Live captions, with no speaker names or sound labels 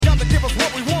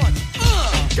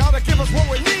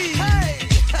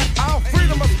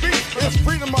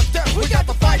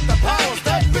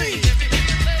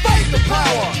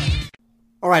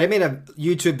right, I made a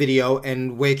YouTube video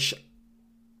in which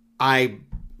I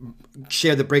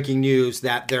shared the breaking news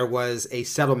that there was a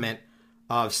settlement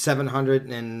of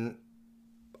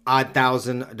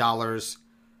 $700,000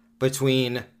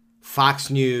 between Fox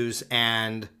News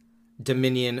and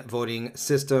Dominion Voting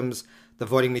Systems, the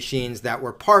voting machines that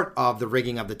were part of the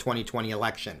rigging of the 2020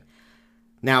 election.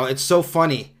 Now, it's so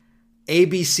funny.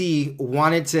 ABC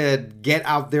wanted to get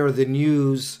out there the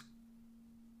news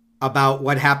about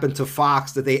what happened to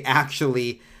Fox that they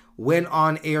actually went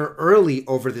on air early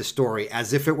over this story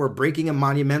as if it were breaking and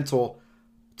monumental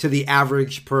to the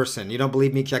average person. You don't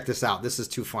believe me? Check this out. This is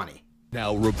too funny.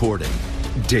 Now reporting,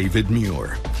 David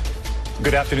Muir.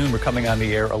 Good afternoon. We're coming on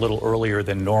the air a little earlier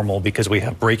than normal because we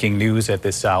have breaking news at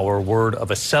this hour. Word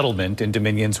of a settlement in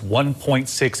Dominion's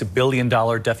 $1.6 billion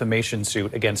defamation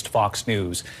suit against Fox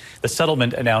News. The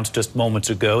settlement announced just moments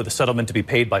ago, the settlement to be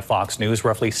paid by Fox News,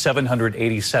 roughly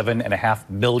 $787.5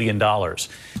 million.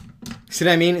 See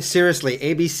what I mean? Seriously,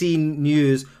 ABC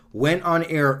News went on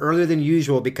air earlier than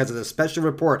usual because of the special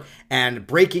report and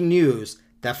breaking news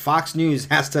that Fox News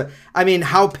has to... I mean,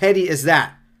 how petty is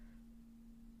that?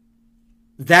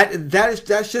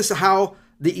 That's just how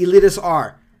the elitists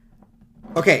are.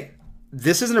 Okay,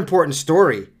 this is an important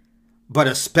story, but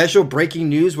a special breaking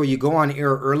news where you go on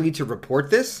air early to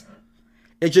report this,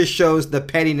 it just shows the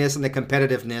pettiness and the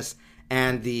competitiveness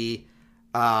and the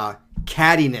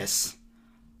cattiness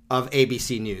of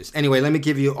ABC News. Anyway, let me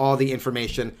give you all the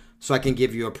information so I can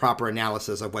give you a proper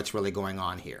analysis of what's really going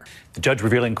on here. The judge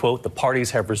revealing, quote, the parties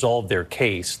have resolved their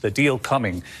case. The deal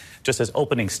coming just as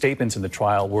opening statements in the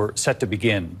trial were set to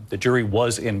begin. The jury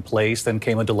was in place, then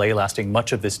came a delay lasting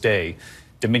much of this day.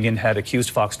 Dominion had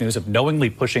accused Fox News of knowingly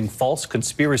pushing false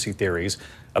conspiracy theories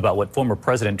about what former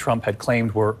President Trump had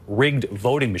claimed were rigged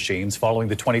voting machines following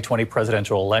the 2020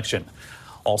 presidential election.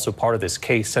 Also part of this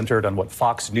case centered on what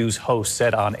Fox News hosts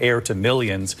said on air to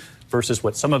millions versus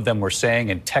what some of them were saying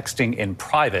and texting in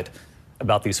private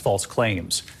about these false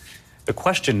claims. The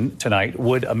question tonight,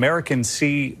 would Americans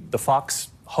see the Fox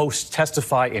hosts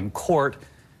testify in court?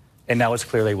 And now it's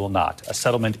clear they will not. A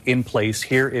settlement in place.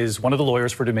 Here is one of the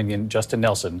lawyers for Dominion, Justin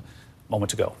Nelson,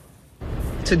 moments ago.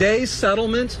 Today's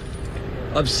settlement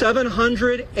of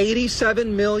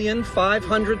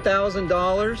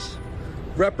 $787,500,000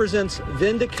 represents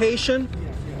vindication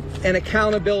and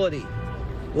accountability.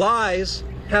 Lies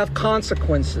have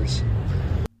consequences.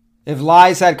 If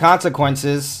lies had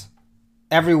consequences,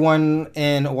 everyone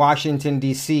in Washington,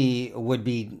 D.C. would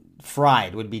be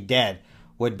fried, would be dead,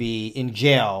 would be in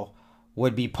jail,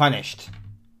 would be punished.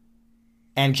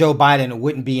 And Joe Biden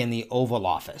wouldn't be in the Oval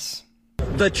Office.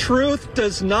 The truth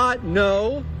does not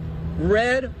know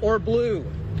red or blue.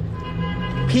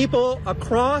 People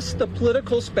across the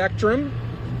political spectrum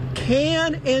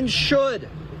can and should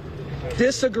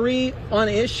disagree on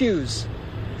issues,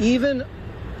 even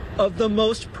of the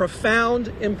most profound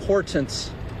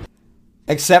importance.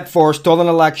 Except for stolen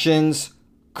elections,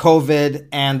 COVID,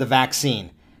 and the vaccine,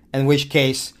 in which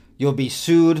case you'll be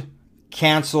sued,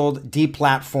 canceled,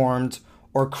 deplatformed,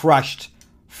 or crushed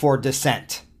for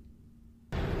dissent.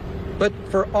 But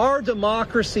for our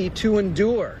democracy to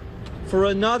endure for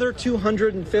another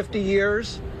 250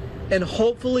 years, and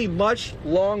hopefully much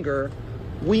longer,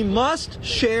 we must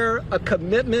share a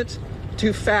commitment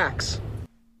to facts.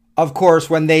 Of course,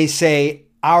 when they say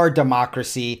our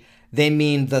democracy, they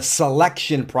mean the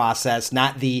selection process,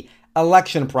 not the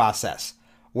election process,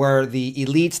 where the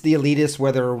elites, the elitists,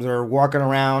 whether they're walking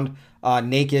around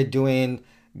naked doing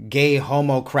gay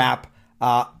homo crap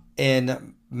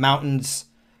in mountains,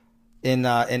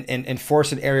 in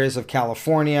forested areas of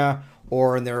California,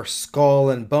 or in their skull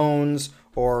and bones,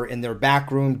 or in their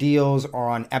backroom deals, or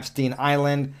on Epstein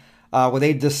Island, where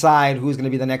they decide who's going to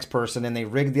be the next person, and they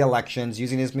rig the elections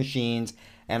using his machines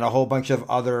and a whole bunch of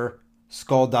other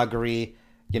skullduggery,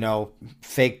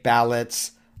 fake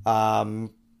ballots,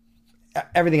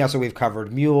 everything else that we've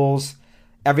covered, mules,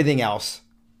 everything else.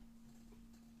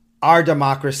 Our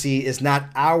democracy is not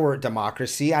our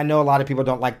democracy. I know a lot of people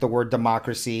don't like the word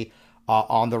democracy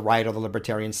on the right or the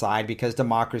libertarian side because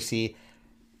democracy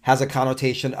has a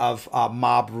connotation of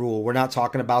mob rule. We're not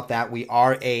talking about that. We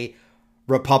are a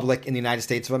republic in the United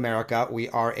States of America. We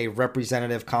are a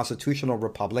representative constitutional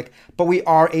republic, but we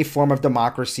are a form of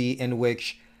democracy in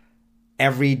which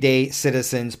everyday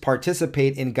citizens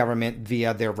participate in government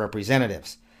via their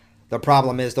representatives. The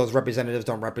problem is those representatives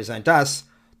don't represent us.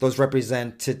 Those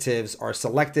representatives are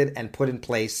selected and put in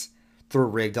place through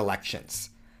rigged elections.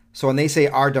 So when they say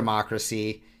our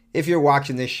democracy, if you're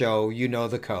watching this show, you know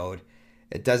the code.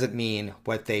 It doesn't mean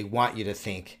what they want you to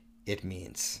think it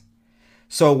means.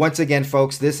 So once again,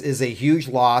 folks, this is a huge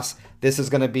loss. This is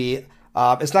going to be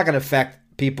It's not going to affect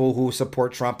people who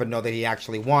support Trump and know that he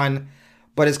actually won,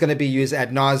 but it's going to be used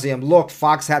ad nauseum. Look,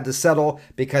 Fox had to settle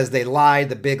because they lied,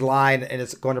 the big lie, and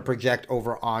it's going to project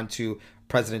over onto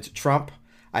President Trump.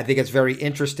 I think it's very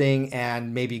interesting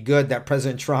and maybe good that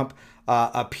President Trump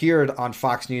appeared on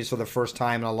Fox News for the first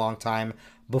time in a long time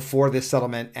before this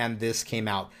settlement and this came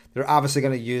out. They're obviously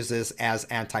going to use this as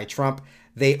anti-Trump.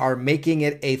 They are making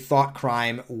it a thought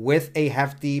crime with a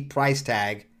hefty price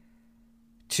tag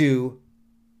to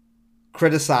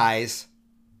criticize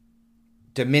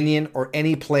Dominion or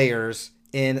any players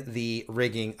in the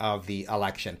rigging of the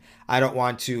election. I don't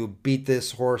want to beat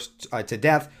this horse to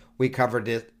death. We covered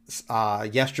it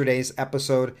yesterday's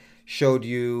episode, showed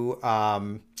you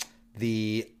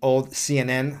the old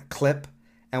CNN clip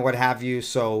and what have you,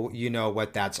 so you know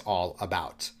what that's all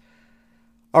about.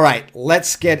 All right,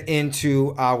 let's get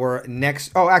into our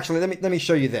next. Oh, actually, let me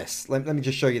show you this. Let me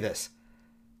just show you this.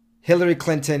 Hillary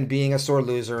Clinton being a sore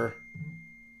loser.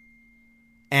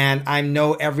 And I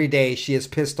know every day she is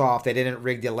pissed off they didn't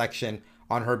rig the election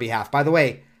on her behalf. By the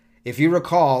way, if you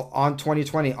recall, on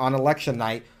 2020, on election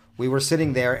night, we were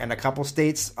sitting there and a couple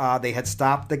states, they had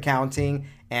stopped the counting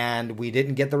and we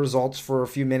didn't get the results for a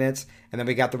few minutes. And then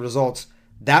we got the results.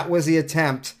 That was the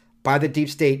attempt by the deep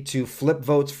state to flip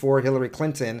votes for Hillary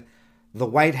Clinton. The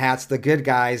white hats, the good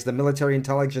guys, the military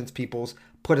intelligence peoples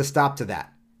put a stop to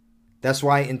that. That's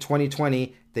why in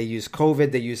 2020, they used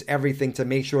COVID, they used everything to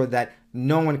make sure that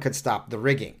no one could stop the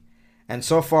rigging. And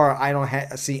so far, I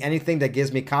don't see anything that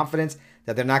gives me confidence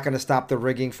that they're not going to stop the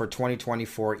rigging for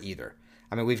 2024 either.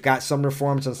 I mean, we've got some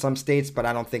reforms in some states, but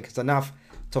I don't think it's enough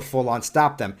to full on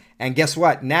stop them. And guess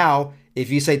what? Now, if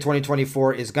you say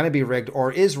 2024 is going to be rigged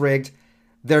or is rigged,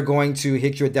 they're going to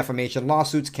hit you with defamation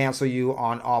lawsuits, cancel you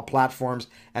on all platforms,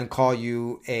 and call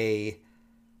you a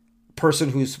person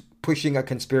who's pushing a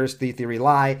conspiracy theory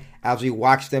lie as we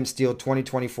watch them steal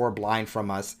 2024 blind from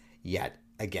us yet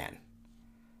again.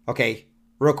 Okay,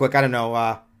 real quick, I don't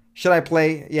know. Should I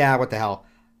play? Yeah, what the hell.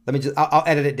 I'll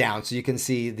edit it down so you can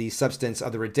see the substance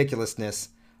of the ridiculousness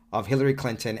of Hillary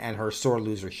Clinton and her sore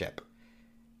losership.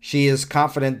 She is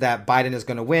confident that Biden is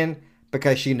going to win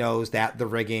because she knows that the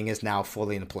rigging is now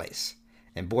fully in place.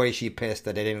 And boy, is she pissed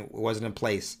that it wasn't in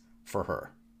place for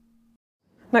her.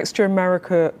 Next year,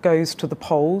 America goes to the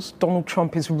polls. Donald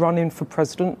Trump is running for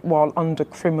president while under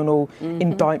criminal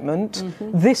indictment.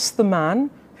 This, the man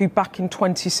who back in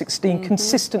 2016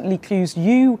 consistently accused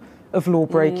you of law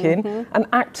breaking and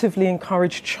actively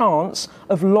encouraged chants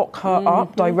of lock her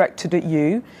up directed at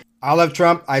you. I love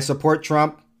Trump. I support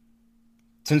Trump.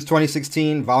 Since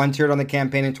 2016, volunteered on the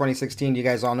campaign in 2016. You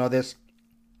guys all know this.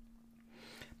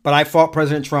 But I thought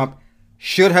President Trump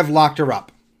should have locked her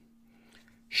up.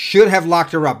 Should have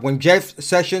locked her up. When Jeff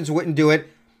Sessions wouldn't do it,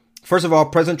 first of all,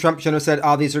 President Trump should have said,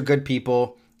 oh, these are good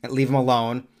people, and leave them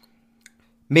alone.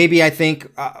 Maybe I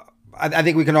think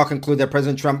we can all conclude that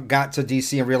President Trump got to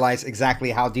D.C. and realized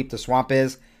exactly how deep the swamp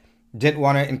is. Didn't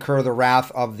want to incur the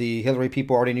wrath of the Hillary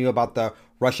people, already knew about the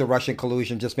Russian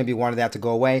collusion, just maybe wanted that to go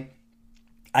away.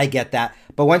 I get that.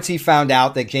 But once he found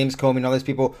out that James Comey and all these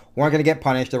people weren't going to get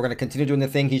punished, they were going to continue doing the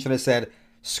thing, he should have said,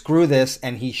 screw this,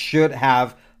 and he should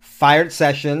have fired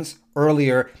Sessions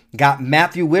earlier, got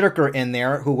Matthew Whitaker in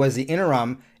there, who was the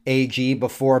interim AG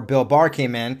before Bill Barr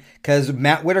came in, because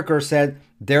Matt Whitaker said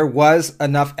there was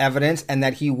enough evidence and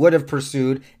that he would have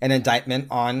pursued an indictment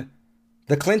on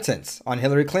the Clintons, on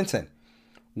Hillary Clinton.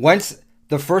 Once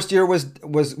the first year was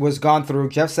gone through,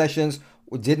 Jeff Sessions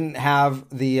didn't have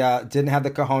the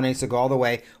cojones to go all the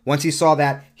way. Once he saw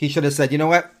that, he should have said, you know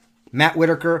what, Matt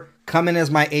Whitaker, come in as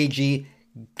my AG.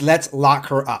 Let's lock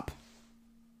her up.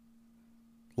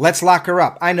 Let's lock her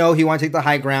up. I know he wants to take the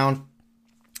high ground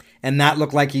and not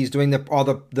look like he's doing all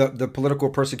the political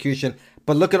persecution.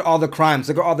 But look at all the crimes.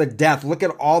 Look at all the death. Look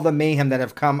at all the mayhem that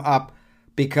have come up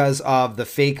because of the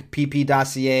fake PP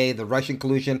dossier, the Russian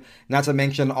collusion, not to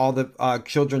mention all the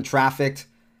children trafficked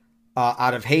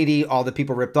out of Haiti, all the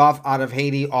people ripped off out of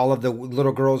Haiti, all of the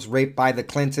little girls raped by the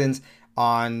Clintons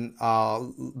on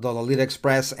the Lolita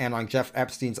Express and on Jeff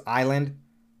Epstein's island.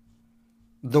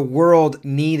 The world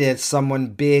needed someone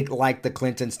big like the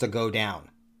Clintons to go down.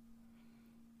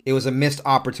 It was a missed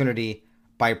opportunity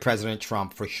by President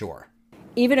Trump for sure.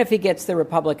 Even if he gets the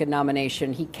Republican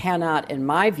nomination, he cannot, in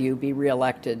my view, be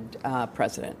reelected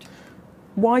president.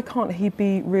 Why can't he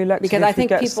be reelected because if I think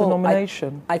he gets people, the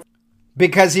nomination?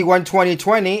 Because he won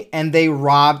 2020 and they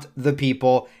robbed the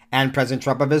people and President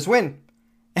Trump of his win.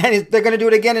 And they're going to do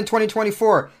it again in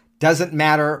 2024. Doesn't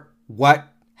matter what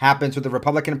happens with the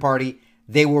Republican Party.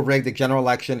 They will rig the general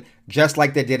election just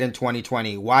like they did in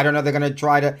 2020. Well, I don't know. They're going to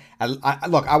try to...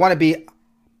 Look, I want to be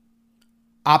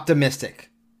optimistic.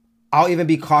 I'll even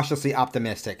be cautiously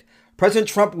optimistic. President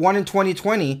Trump won in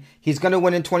 2020. He's going to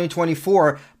win in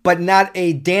 2024, but not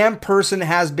a damn person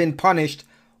has been punished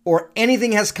or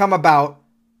anything has come about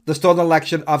the stolen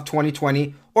election of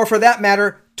 2020, or for that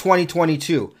matter,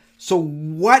 2022. So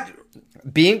what,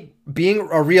 being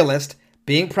a realist,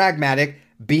 being pragmatic,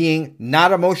 being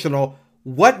not emotional,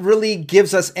 what really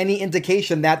gives us any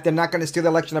indication that they're not going to steal the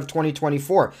election of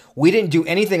 2024? We didn't do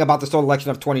anything about the stolen election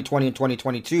of 2020 and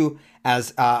 2022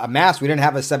 as a mass. We didn't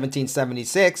have a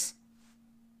 1776.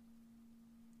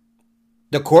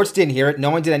 The courts didn't hear it. No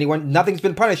one did anyone. Nothing's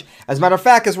been punished. As a matter of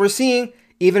fact, as we're seeing,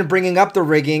 even bringing up the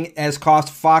rigging has cost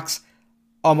Fox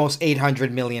almost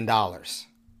 $800 million.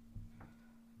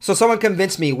 So someone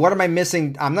convinced me, what am I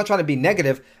missing? I'm not trying to be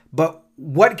negative, but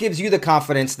what gives you the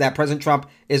confidence that President Trump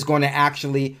is going to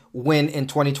actually win in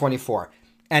 2024?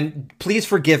 And please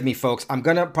forgive me, folks. I'm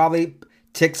going to probably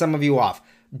tick some of you off.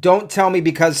 Don't tell me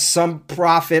because some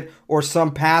prophet or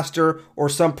some pastor or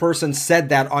some person said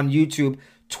that on YouTube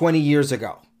 20 years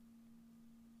ago.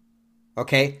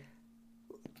 Okay?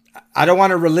 I don't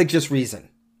want a religious reason.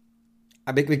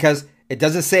 Because it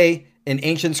doesn't say in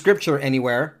ancient scripture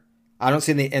anywhere. I don't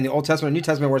see in the Old Testament or New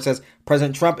Testament where it says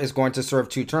President Trump is going to serve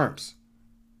 2 terms.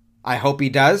 I hope he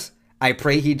does. I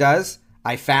pray he does.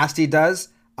 I fast he does.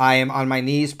 I am on my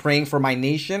knees praying for my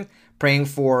nation, praying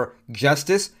for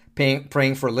justice,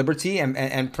 praying for liberty,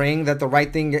 and praying that the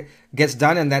right thing gets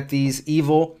done and that these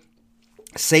evil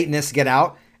Satanists get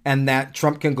out and that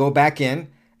Trump can go back in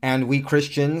and we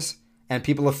Christians and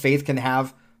people of faith can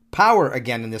have power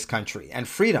again in this country and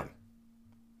freedom.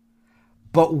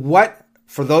 But what,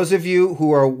 for those of you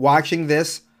who are watching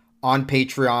this on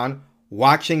Patreon,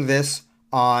 watching this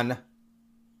on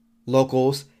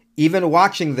Locals, even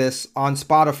watching this on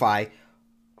Spotify,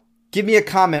 give me a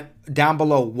comment down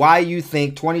below why you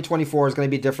think 2024 is going to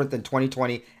be different than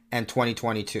 2020 and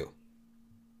 2022.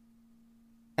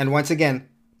 And once again,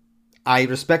 I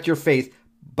respect your faith,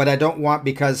 but I don't want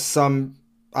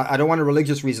I don't want a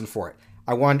religious reason for it.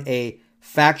 I want a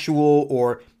factual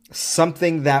or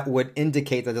something that would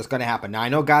indicate that it's going to happen. Now, I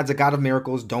know God's a God of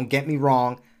miracles. Don't get me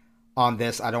wrong on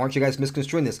this. I don't want you guys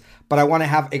misconstruing this, but I want to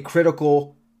have a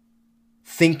critical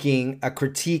thinking, a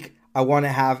critique. I want to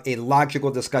have a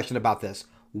logical discussion about this.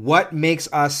 What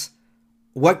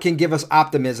can give us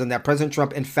optimism that President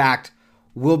Trump, in fact,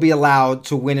 will be allowed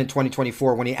to win in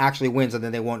 2024 when he actually wins and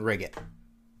then they won't rig it?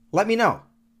 Let me know.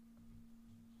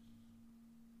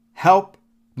 Help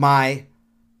my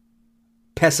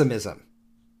pessimism,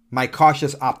 my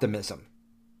cautious optimism.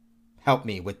 Help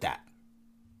me with that.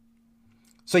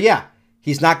 So yeah,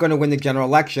 he's not going to win the general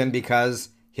election because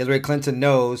Hillary Clinton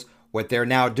knows what they're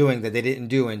now doing that they didn't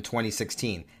do in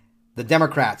 2016. The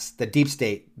Democrats, the deep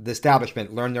state, the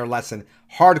establishment learned their lesson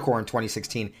hardcore in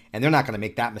 2016, and they're not going to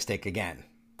make that mistake again.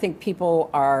 I think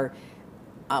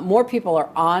more people are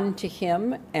on to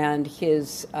him and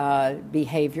his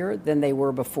behavior than they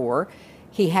were before.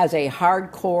 He has a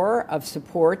hard core of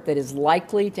support that is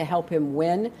likely to help him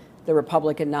win the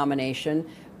Republican nomination.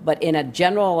 But in a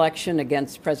general election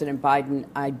against President Biden,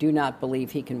 I do not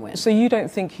believe he can win. So you don't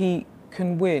think he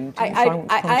can win? I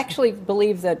actually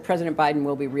believe that President Biden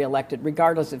will be reelected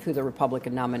regardless of who the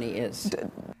Republican nominee is.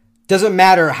 Doesn't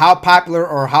matter how popular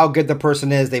or how good the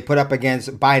person is they put up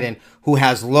against Biden, who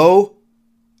has low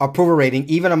approval rating,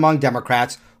 even among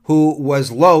Democrats, who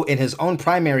was low in his own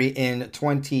primary in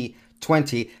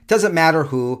 2020. Doesn't matter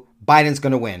who, Biden's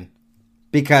going to win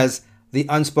because the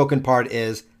unspoken part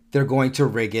is they're going to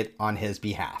rig it on his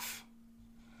behalf.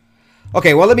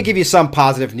 Okay, well, let me give you some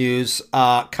positive news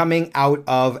coming out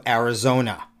of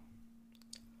Arizona.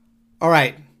 All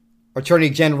right, Attorney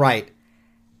Jen Wright.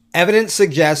 Evidence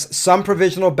suggests some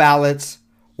provisional ballots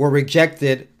were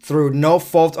rejected through no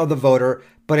fault of the voter,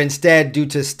 but instead due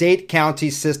to state county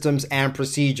systems and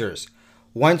procedures.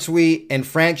 Once we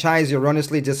enfranchise the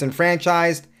erroneously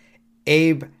disenfranchised,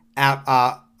 Abe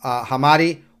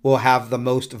Hamadi will have the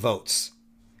most votes.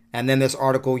 And then this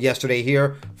article yesterday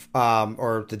here,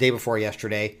 or the day before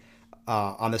yesterday,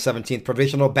 on the 17th,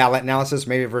 provisional ballot analysis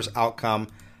may reverse outcome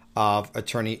of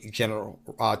Attorney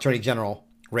General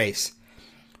race.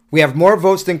 We have more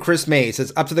votes than Chris Mays.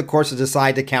 It's up to the courts to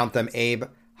decide to count them, Abe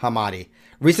Hamadi.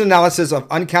 Recent analysis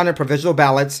of uncounted provisional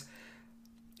ballots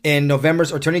in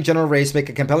November's Attorney General race make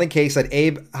a compelling case that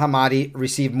Abe Hamadi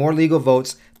received more legal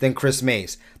votes than Chris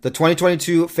Mays. The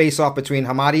 2022 face-off between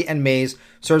Hamadi and Mays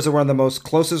serves as one of the most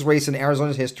closest race in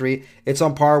Arizona's history. It's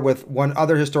on par with one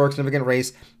other historic significant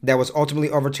race that was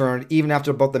ultimately overturned even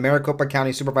after both the Maricopa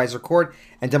County Supervisor Court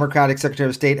and Democratic Secretary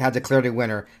of State had declared a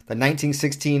winner, the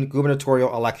 1916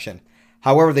 gubernatorial election.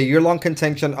 However, the year-long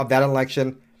contention of that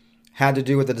election had to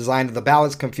do with the design of the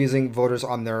ballots, confusing voters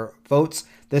on their votes.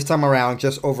 This time around,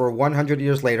 just over 100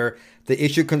 years later, the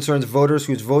issue concerns voters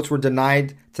whose votes were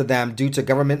denied to them due to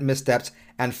government missteps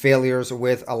and failures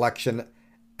with election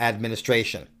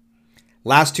administration.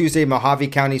 Last Tuesday, Mojave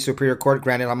County Superior Court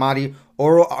granted Hamadi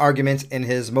oral arguments in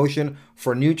his motion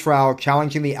for a new trial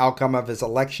challenging the outcome of his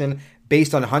election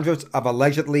based on hundreds of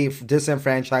allegedly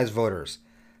disenfranchised voters.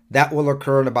 That will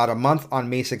occur in about a month on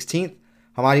May 16th.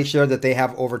 Hamadi shared that they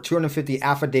have over 250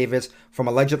 affidavits from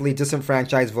allegedly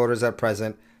disenfranchised voters at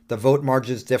present. The vote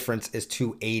margin's difference is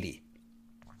 280.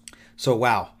 So,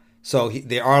 wow. So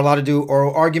they are allowed to do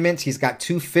oral arguments. He's got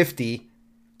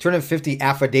 250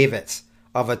 affidavits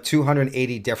of a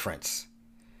 280 difference.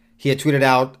 He had tweeted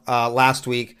out last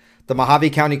week, the Mojave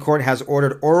County Court has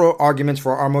ordered oral arguments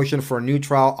for our motion for a new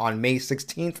trial on May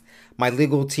 16th. My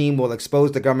legal team will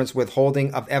expose the government's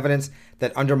withholding of evidence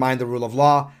that undermine the rule of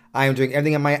law. I am doing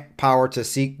everything in my power to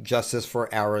seek justice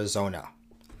for Arizona.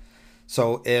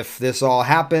 So if this all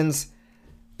happens,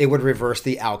 it would reverse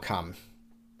the outcome.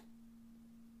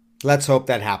 Let's hope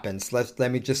that happens.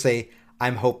 Let me just say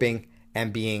I'm hoping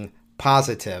and being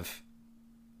positive.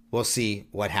 We'll see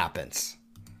what happens.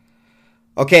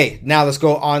 Okay, now let's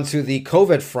go on to the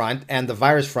COVID front and the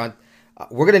virus front.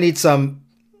 We're going to need some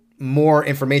more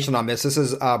information on this. This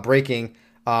is breaking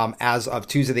as of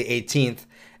Tuesday the 18th.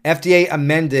 FDA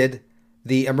amended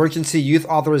the emergency use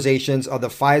authorizations of the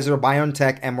Pfizer,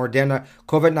 BioNTech, and Moderna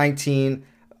COVID-19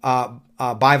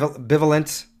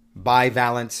 bivalent,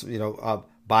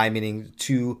 bi meaning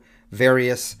two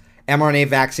various mRNA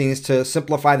vaccines to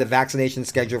simplify the vaccination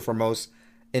schedule for most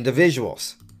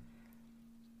individuals.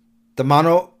 The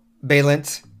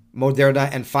monovalent Moderna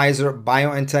and Pfizer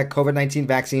BioNTech COVID-19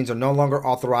 vaccines are no longer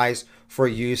authorized for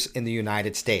use in the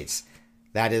United States.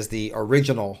 That is the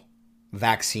original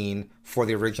vaccine for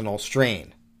the original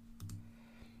strain.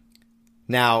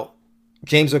 Now,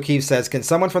 James O'Keefe says, can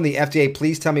someone from the FDA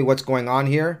please tell me what's going on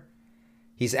here?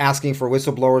 He's asking for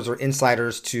whistleblowers or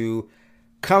insiders to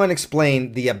come and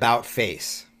explain the about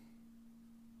face.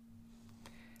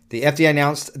 The FDA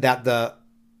announced that the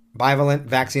bivalent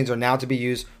vaccines are now to be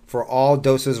used for all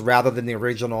doses rather than the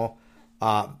original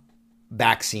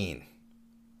vaccine.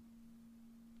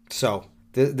 So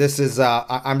this is,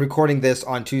 I'm recording this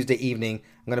on Tuesday evening.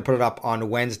 I'm going to put it up on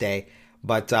Wednesday,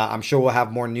 but I'm sure we'll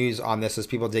have more news on this as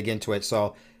people dig into it.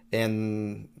 So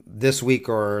in this week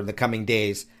or the coming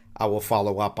days, I will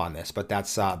follow up on this, but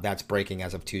that's breaking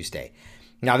as of Tuesday.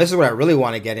 Now, this is what I really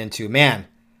want to get into. Man,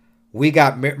 we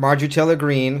got Marjorie Taylor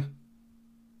Greene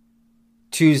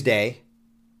Tuesday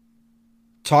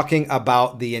talking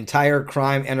about the entire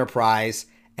crime enterprise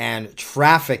and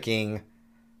trafficking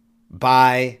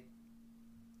by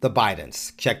the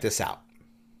Bidens. Check this out.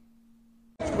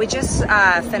 We just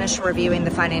finished reviewing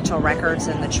the financial records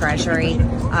in the Treasury.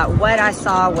 What I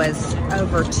saw was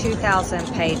over 2,000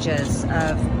 pages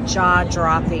of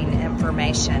jaw-dropping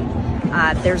information.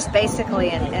 There's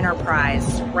basically an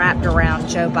enterprise wrapped around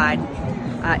Joe Biden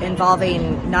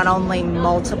involving not only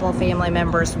multiple family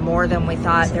members, more than we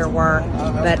thought there were,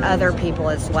 but other people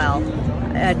as well.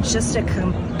 Just a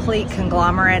complete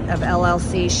conglomerate of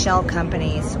LLC shell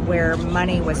companies where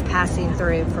money was passing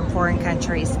through from foreign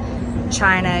countries,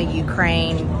 China,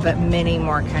 Ukraine, but many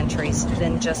more countries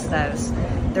than just those.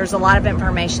 There's a lot of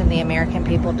information the American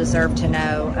people deserve to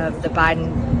know of the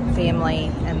Biden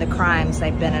family and the crimes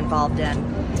they've been involved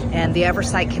in. And the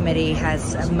Oversight Committee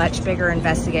has a much bigger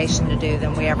investigation to do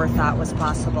than we ever thought was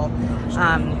possible.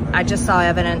 I just saw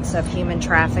evidence of human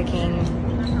trafficking.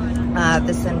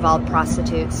 This involved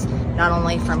prostitutes, not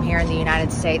only from here in the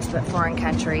United States, but foreign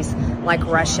countries like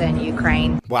Russia and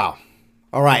Ukraine. Wow.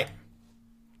 All right.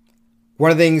 One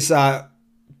of the things,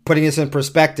 putting this in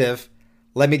perspective,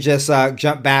 let me just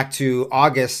jump back to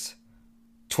August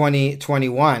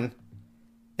 2021,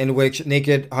 in which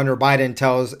naked Hunter Biden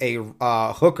tells a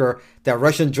hooker that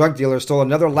Russian drug dealers stole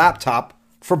another laptop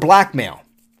for blackmail.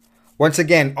 Once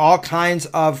again, all kinds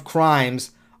of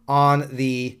crimes on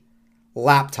the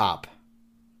laptop.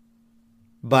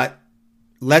 But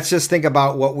let's just think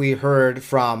about what we heard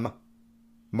from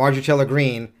Marjorie Taylor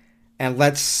Greene, and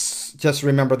let's just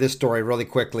remember this story really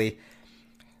quickly.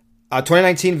 A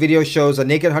 2019 video shows a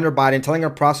naked Hunter Biden telling a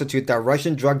prostitute that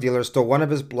Russian drug dealers stole one of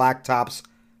his laptops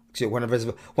for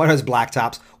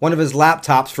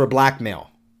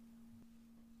blackmail.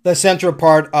 The central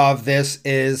part of this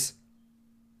is,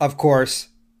 of course,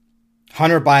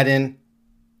 Hunter Biden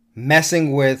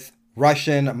messing with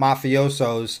Russian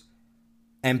mafiosos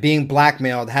and being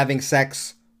blackmailed, having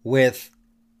sex with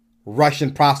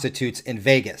Russian prostitutes in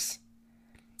Vegas.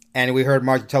 And we heard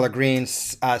Marjorie Taylor Greene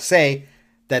say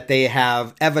that they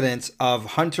have evidence of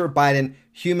Hunter Biden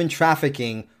human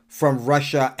trafficking from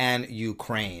Russia and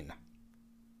Ukraine.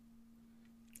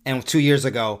 And 2 years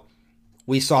ago,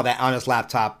 we saw that on his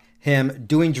laptop, him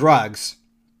doing drugs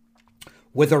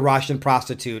with a Russian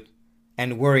prostitute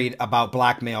and worried about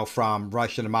blackmail from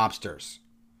Russian mobsters.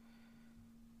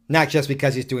 Not just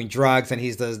because he's doing drugs and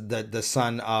he's the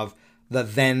son of the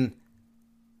then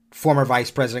former vice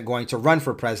president going to run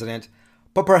for president,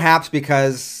 but perhaps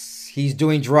because he's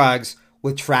doing drugs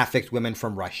with trafficked women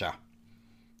from Russia.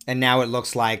 And now it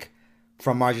looks like,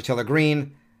 from Marjorie Taylor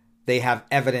Greene, they have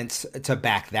evidence to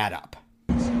back that up.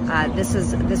 This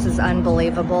is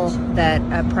unbelievable that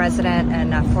a president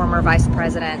and a former vice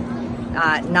president,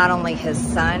 not only his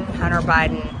son, Hunter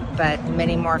Biden, but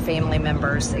many more family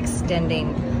members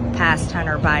extending past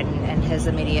Hunter Biden and his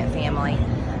immediate family.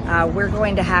 We're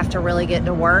going to have to really get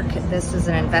to work. This is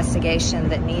an investigation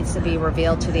that needs to be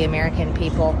revealed to the American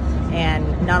people.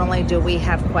 And not only do we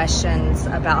have questions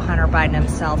about Hunter Biden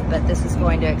himself, but this is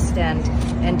going to extend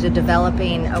into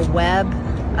developing a web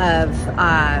of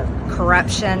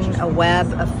corruption, a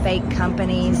web of fake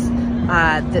companies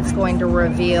that's going to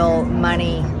reveal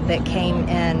money that came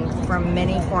in from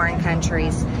many foreign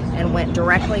countries and went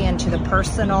directly into the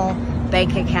personal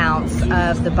bank accounts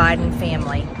of the Biden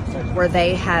family, where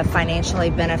they have financially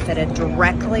benefited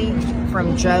directly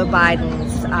from Joe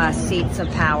Biden's seats of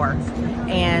power.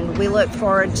 And we look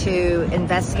forward to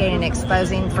investigating and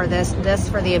exposing for this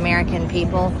for the American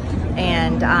people,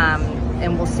 and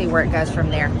we'll see where it goes from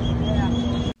there.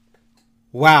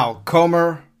 Wow,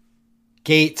 Comer,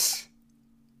 Gates,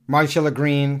 Marjorie Taylor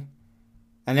Greene,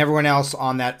 and everyone else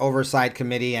on that oversight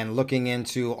committee and looking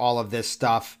into all of this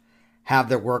stuff have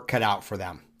their work cut out for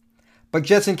them. But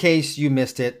just in case you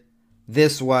missed it,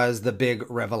 this was the big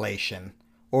revelation,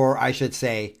 or I should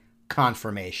say,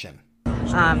 confirmation.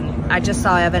 I just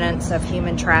saw evidence of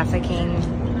human trafficking.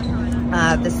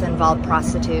 This involved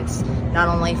prostitutes, not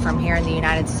only from here in the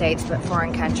United States, but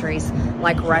foreign countries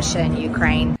like Russia and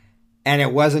Ukraine. And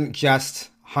it wasn't just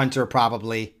Hunter,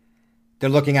 probably. They're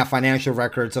looking at financial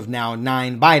records of now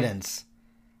 9 Bidens.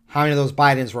 How many of those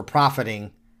Bidens were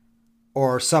profiting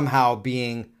or somehow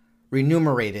being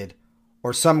remunerated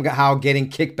or somehow getting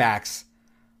kickbacks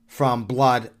from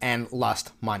blood and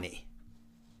lust money?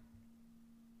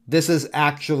 This is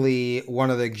actually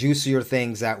one of the juicier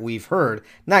things that we've heard.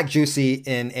 Not juicy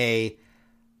in a,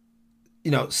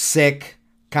 sick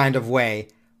kind of way,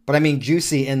 but I mean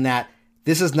juicy in that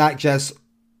this is not just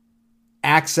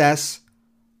access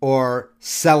or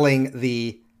selling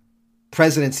the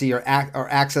presidency or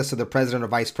access to the president or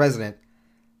vice president.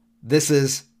 This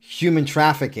is human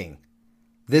trafficking.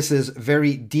 This is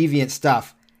very deviant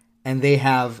stuff, and they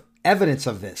have evidence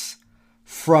of this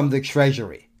from the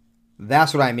Treasury.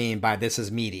 That's what I mean by this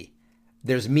is meaty.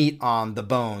 There's meat on the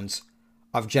bones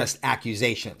of just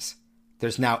accusations.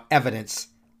 There's now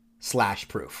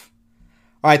evidence/proof.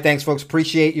 All right, thanks, folks.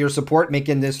 Appreciate your support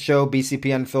making this show,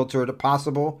 BCP Unfiltered,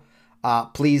 possible.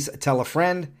 Please tell a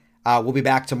friend. We'll be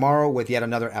back tomorrow with yet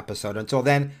another episode. Until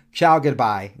then, ciao,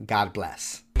 goodbye. God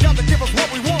bless. Give us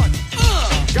what we want.